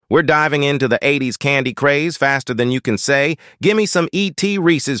We're diving into the 80s candy craze faster than you can say. Gimme some E.T.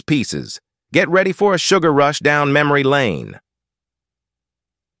 Reese's Pieces. Get ready for a sugar rush down memory lane.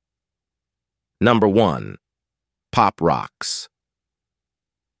 Number 1. Pop Rocks.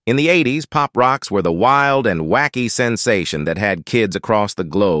 In the 80s, Pop Rocks were the wild and wacky sensation that had kids across the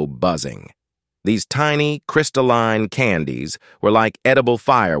globe buzzing. These tiny, crystalline candies were like edible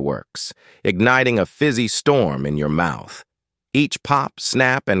fireworks, igniting a fizzy storm in your mouth. Each pop,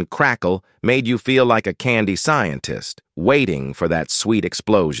 snap, and crackle made you feel like a candy scientist, waiting for that sweet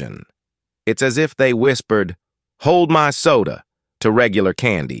explosion. It's as if they whispered, "Hold my soda," to regular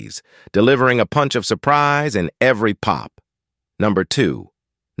candies, delivering a punch of surprise in every pop. Number 2.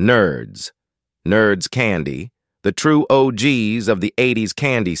 Nerds. Nerds candy, the true OGs of the 80s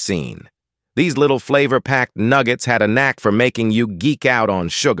candy scene. These little flavor-packed nuggets had a knack for making you geek out on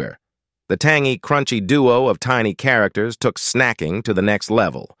sugar. The tangy, crunchy duo of tiny characters took snacking to the next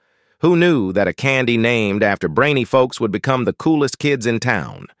level. Who knew that a candy named after brainy folks would become the coolest kids in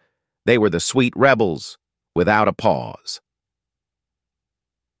town? They were the sweet rebels, without a pause.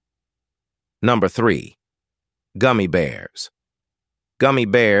 Number 3. Gummy Bears. Gummy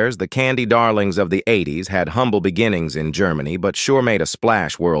bears, the candy darlings of the 80s, had humble beginnings in Germany, but sure made a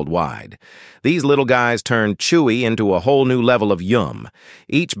splash worldwide. These little guys turned chewy into a whole new level of yum.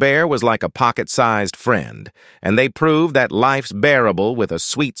 Each bear was like a pocket-sized friend, and they proved that life's bearable with a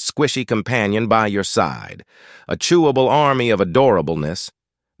sweet, squishy companion by your side. A chewable army of adorableness,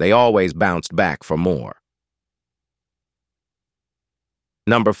 they always bounced back for more.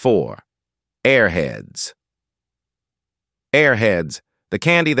 Number 4. Airheads. Airheads, the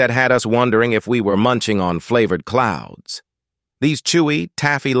candy that had us wondering if we were munching on flavored clouds. These chewy,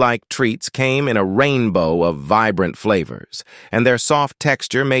 taffy-like treats came in a rainbow of vibrant flavors, and their soft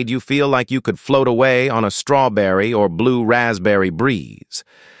texture made you feel like you could float away on a strawberry or blue raspberry breeze.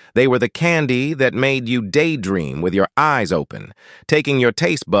 They were the candy that made you daydream with your eyes open, taking your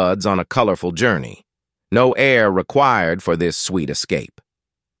taste buds on a colorful journey. No air required for this sweet escape.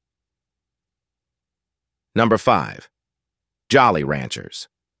 Number 5. Jolly Ranchers.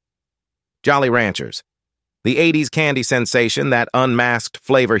 Jolly Ranchers, the 80s candy sensation that unmasked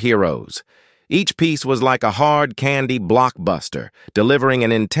flavor heroes. Each piece was like a hard candy blockbuster, delivering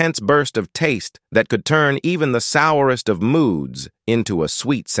an intense burst of taste that could turn even the sourest of moods into a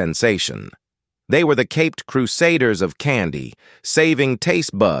sweet sensation. They were the caped crusaders of candy, saving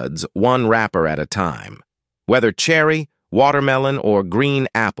taste buds one wrapper at a time. Whether cherry, watermelon, or green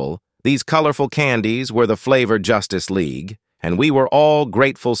apple, these colorful candies were the Flavor Justice League, and we were all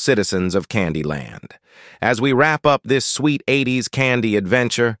grateful citizens of Candyland. As we wrap up this sweet 80s candy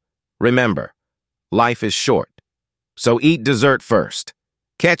adventure, remember, life is short, so eat dessert first.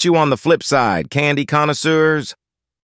 Catch you on the flip side, candy connoisseurs.